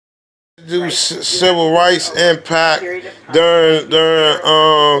Do civil rights impact during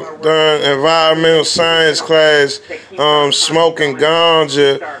environmental science class, smoking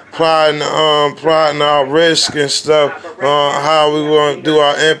ganja, plotting our risk and stuff, how we want to do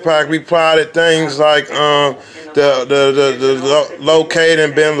our impact. We plotted things like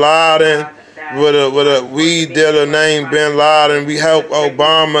locating Bin Laden with a weed dealer named Bin Laden. We helped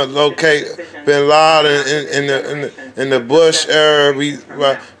Obama locate Bin Laden in the Bush era.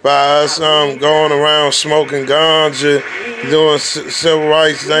 By us going around smoking ganja, doing civil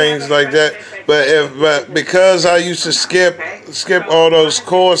rights things like that. But because I used to skip all those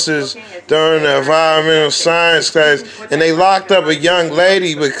courses during the environmental science class, and they locked up a young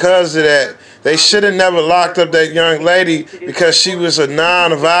lady because of that. They should have never locked up that young lady because she was a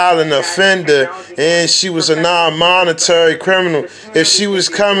non-violent offender and she was a non-monetary criminal. If she was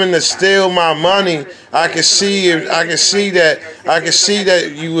coming to steal my money, I could see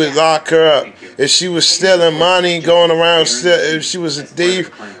that you would lock her up. If she was stealing money, going around, if she was a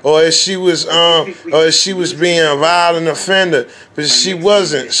thief, or if she was being a violent offender, but she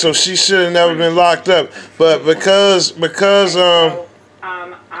wasn't, so she should have never been locked up. But because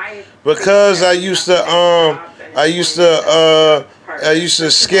I used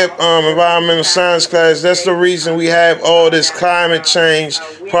to skip environmental science class. That's the reason we have all this climate change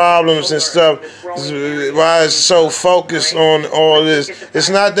problems and stuff. Why it's so focused on all this. It's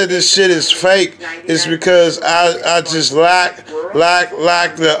not that this shit is fake. It's because I just lack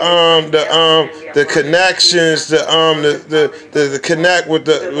the connections, the connect with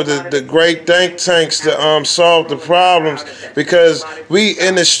the great think tanks to solve the problems. Because we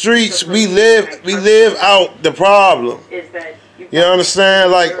in the streets, we live out the problem. You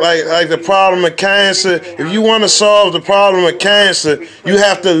understand? Like the problem of cancer. If you want to solve the problem of cancer, you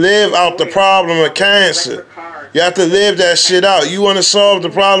have to live out the problem of cancer. You have to live that shit out. You want to solve the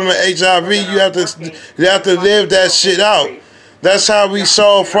problem of HIV, you have to live that shit out. That's how we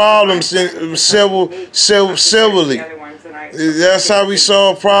solve problems in civilly. That's how we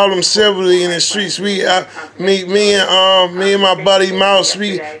solve problems civilly in the streets. Me and my buddy Mouse,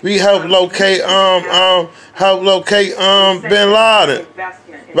 we helped locate Bin Laden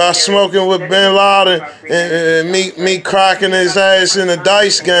by smoking with Bin Laden and me cracking his ass in a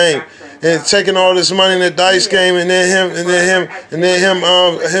dice game and taking all this money in the dice game, and then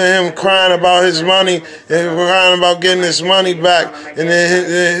him crying about his money and crying about getting his money back, and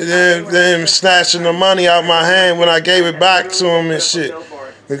then him snatching the money out my hand when I gave it back to him and shit.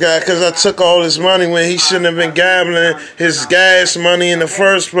 Because I took all his money when he shouldn't have been gambling his gas money in the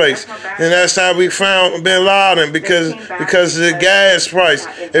first place. And that's how we found Bin Laden, because of the gas price.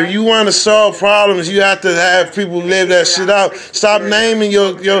 If you want to solve problems, you have to have people live that shit out. Stop naming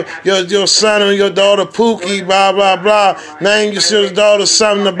your son or your daughter Pookie, blah, blah, blah. Name your daughter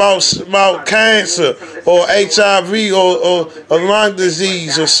something about cancer or HIV or lung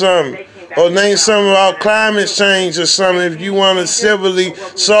disease or something. Or name something about climate change or something if you want to civilly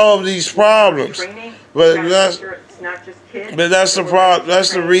solve these problems. But that's the problem.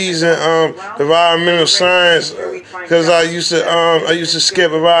 That's the reason environmental science. Because I used to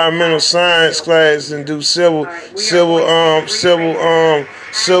skip environmental science class and do civil rights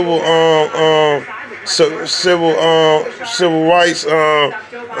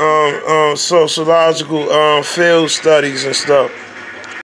sociological field studies and stuff.